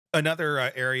Another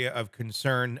area of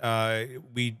concern,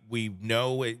 we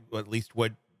know well, at least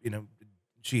what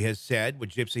she has said, what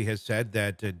Gypsy has said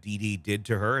that Dee Dee did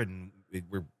to her, and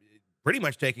we're pretty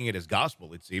much taking it as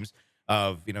gospel. It seems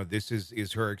of this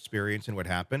is her experience and what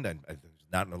happened, and there's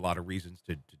not a lot of reasons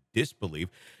to disbelieve.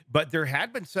 But there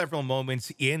had been several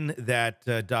moments in that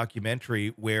documentary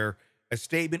where a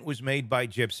statement was made by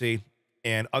Gypsy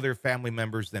and other family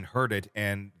members then heard it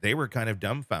and they were kind of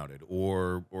dumbfounded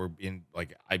or in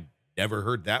like I never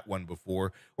heard that one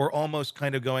before or almost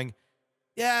kind of going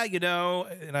yeah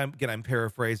and I'm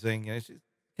paraphrasing she's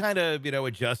kind of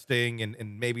adjusting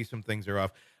and maybe some things are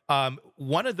off.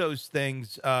 One of those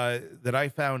things that I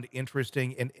found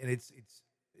interesting and it's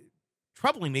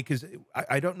troubling me because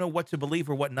I don't know what to believe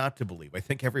or what not to believe. I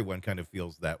think everyone kind of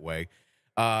feels that way.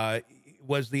 Uh,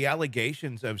 was the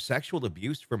allegations of sexual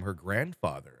abuse from her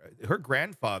grandfather. Her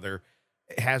grandfather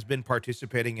has been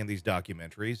participating in these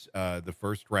documentaries, the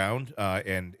first round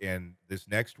and this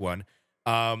next one.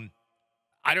 Um,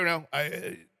 I don't know.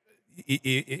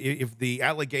 If the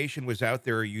allegation was out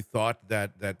there, you thought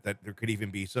that there could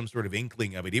even be some sort of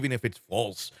inkling of it, even if it's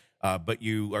false. But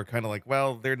you are kind of like,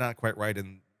 well, they're not quite right,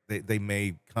 and they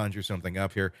may conjure something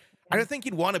up here. I don't think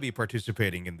he'd want to be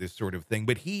participating in this sort of thing,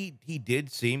 but he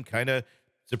did seem kind of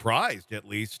surprised, at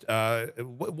least.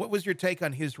 What was your take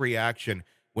on his reaction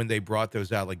when they brought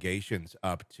those allegations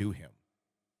up to him?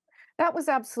 That was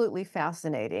absolutely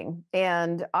fascinating,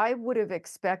 and I would have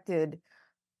expected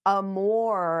a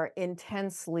more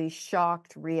intensely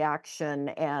shocked reaction,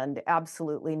 and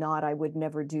absolutely not, I would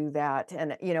never do that,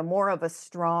 and, more of a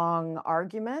strong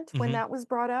argument when Hmm. that was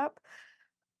brought up.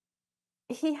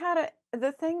 He had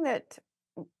the thing that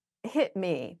hit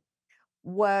me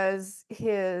was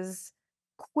his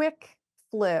quick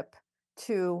flip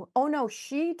to, "Oh, no,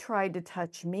 she tried to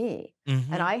touch me,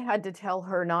 and Hmm. I had to tell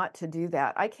her not to do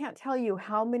that." I can't tell you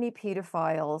how many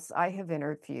pedophiles I have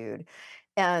interviewed,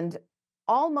 and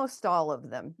almost all of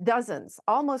them, dozens,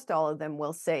 almost all of them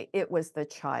will say it was the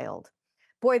child.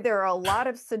 Boy, there are a lot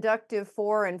of seductive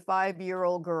 4 and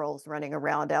 5-year-old girls running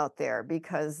around out there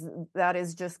because that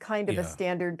is just kind of a Yeah.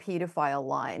 standard pedophile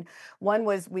line. One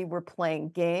was, "We were playing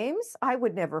games. I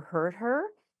would never hurt her."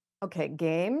 Okay,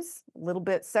 games, a little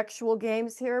bit sexual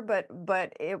games here, but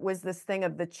it was this thing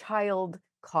of the child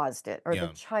caused it or the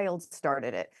Yeah. child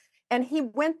started it. And he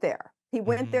went there. He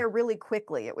went Hmm. there really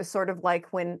quickly. It was sort of like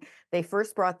when they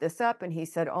first brought this up and he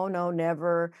said, "Oh no,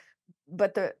 never."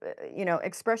 But the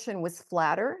expression was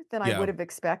flatter than I would Yeah. have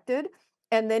expected.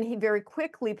 And then he very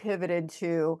quickly pivoted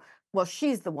to, "Well,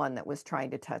 she's the one that was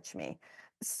trying to touch me."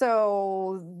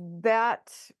 So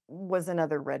that was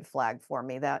another red flag for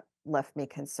me. That left me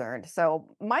concerned.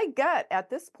 So my gut at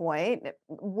this point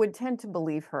would tend to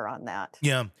believe her on that.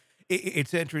 Yeah,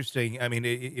 it's interesting. I mean,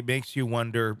 it makes you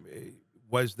wonder: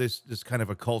 was this kind of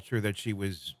a culture that she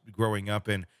was growing up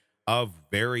in of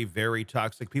very, very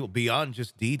toxic people beyond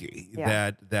just Dee Dee Yeah.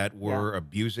 that Yeah. were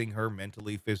abusing her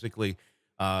mentally, physically?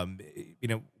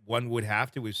 One would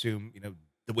have to assume,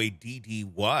 the way Dee Dee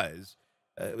was,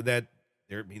 that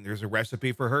there. I mean, there's a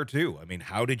recipe for her too. I mean,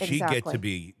 how did she get to Exactly.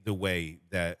 be the way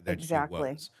that she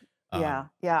Exactly. was? Yeah,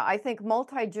 Um, yeah, I think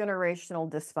multi-generational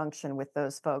dysfunction with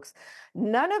those folks.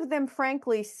 None of them,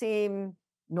 frankly, seem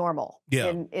normal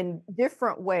yeah. in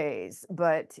different ways,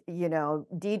 but,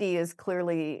 Dee Dee is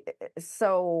clearly,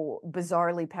 so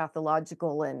bizarrely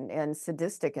pathological and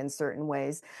sadistic in certain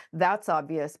ways. That's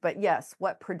obvious, but yes,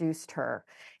 what produced her?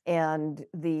 And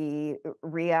the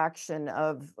reaction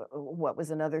of, what was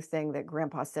another thing that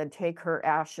grandpa said? "Take her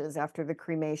ashes after the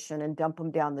cremation and dump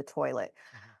them down the toilet."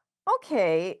 Mhm.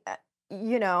 Okay,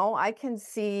 I can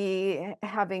see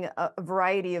having a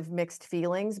variety of mixed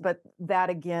feelings, but that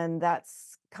again,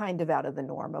 that's kind of out of the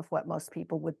norm of what most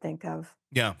people would think of.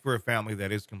 Yeah, for a family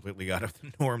that is completely out of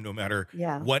the norm, no matter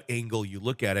Yeah, what angle you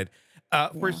look at it.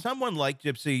 For yeah. someone like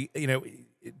Gypsy,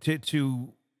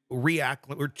 to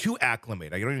reacclimate or to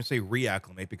acclimate, I don't even say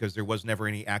reacclimate because there was never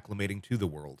any acclimating to the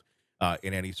world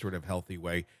in any sort of healthy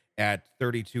way. At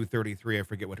 32, 33, I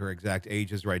forget what her exact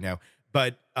age is right now,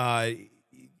 but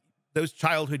those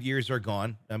childhood years are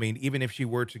gone. I mean, even if she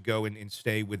were to go and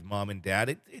stay with mom and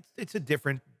dad, it's a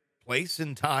different place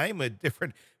and time, a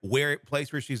different where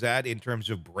place where she's at in terms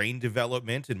of brain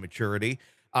development and maturity.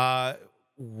 Uh,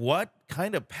 what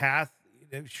kind of path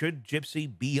should Gypsy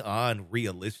be on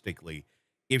realistically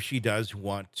if she does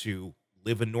want to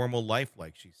live a normal life,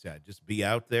 like she said, just be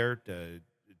out there to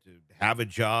have a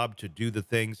job, to do the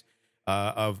things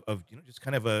of just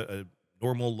kind of a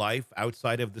normal life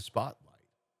outside of the spotlight?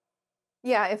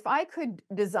 Yeah, if I could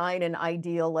design an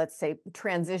ideal, let's say,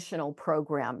 transitional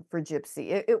program for Gypsy,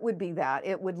 it would be that.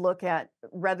 It would look at,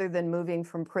 rather than moving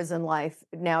from prison life,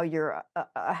 now you're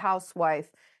a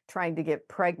housewife trying to get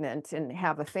pregnant and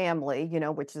have a family,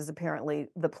 which is apparently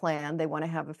the plan. They want to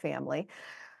have a family.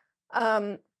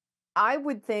 Um, I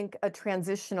would think a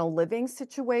transitional living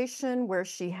situation where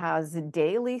she has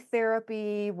daily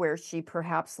therapy, where she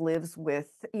perhaps lives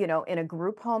with, in a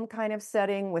group home kind of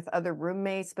setting with other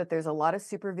roommates, but there's a lot of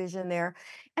supervision there.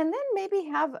 And then maybe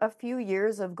have a few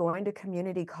years of going to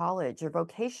community college or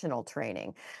vocational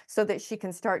training so that she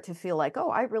can start to feel like, oh,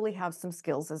 I really have some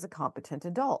skills as a competent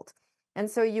adult.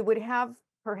 And so you would have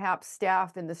perhaps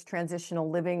staff in this transitional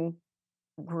living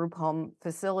group home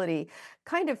facility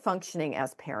kind of functioning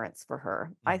as parents for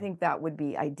her. I Mhm, think that would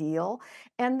be ideal.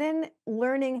 And then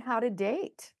learning how to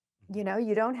date. mhm,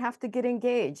 You don't have to get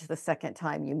engaged the second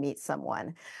time you meet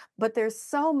someone, but there's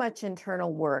so much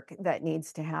internal work that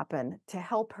needs to happen to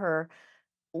help her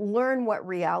learn what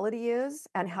reality is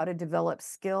and how to develop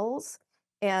skills.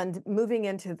 And moving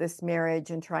into this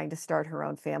marriage and trying to start her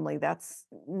own family, that's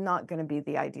not going to be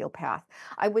the ideal path.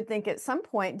 I would think at some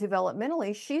point,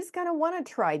 developmentally, she's going to want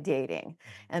to try dating.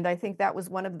 mhm. And I think that was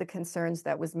one of the concerns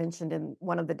that was mentioned in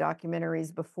one of the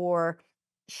documentaries before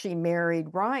she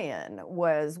married Ryan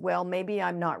was, well, maybe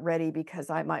I'm not ready because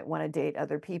I might want to date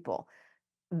other people.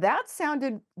 That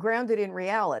sounded grounded in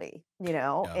reality,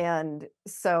 Yeah. and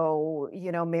so,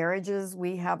 marriages,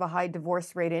 we have a high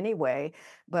divorce rate anyway,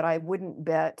 but I wouldn't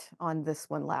bet on this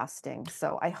one lasting.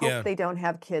 So I hope Yeah. they don't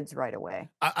have kids right away.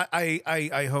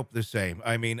 I hope the same.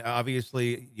 I mean,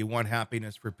 obviously, you want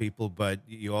happiness for people, but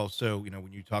you also,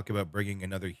 when you talk about bringing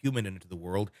another human into the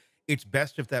world, it's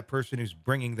best if that person who's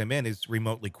bringing them in is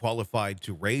remotely qualified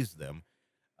to raise them.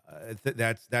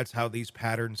 That's how these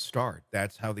patterns start.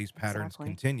 That's how these patterns Exactly.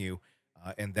 continue,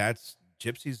 and that's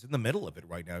Gypsy's in the middle of it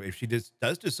right now. If she does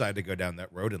decide to go down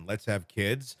that road and let's have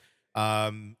kids,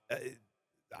 um, uh,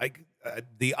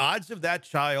 the odds of that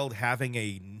child having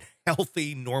a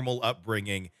healthy, normal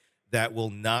upbringing that will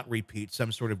not repeat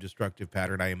some sort of destructive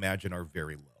pattern, I imagine, are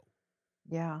very low.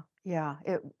 Yeah, yeah.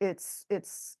 It's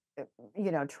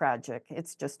tragic.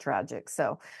 It's just tragic.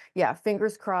 So, yeah,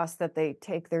 fingers crossed that they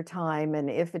take their time, and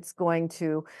if it's going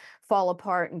to fall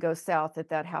apart and go south,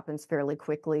 that happens fairly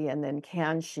quickly, and then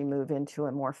can she move into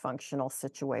a more functional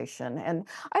situation? And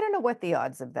I don't know what the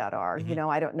odds of that are. Mhm.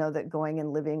 I don't know that going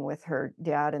and living with her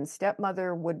dad and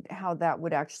stepmother would how that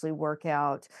would actually work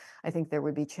out. I think there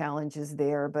would be challenges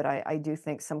there, but I do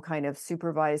think some kind of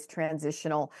supervised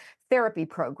transitional therapy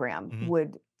program Mhm.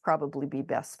 would probably be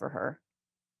best for her.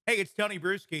 Hey, it's Tony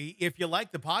Brueski. If you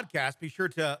like the podcast, be sure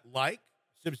to like,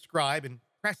 subscribe, and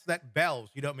press that bell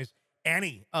so you don't miss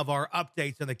any of our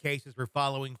updates on the cases we're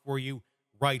following for you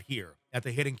right here at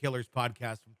the Hidden Killers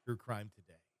podcast from True Crime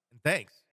Today. And thanks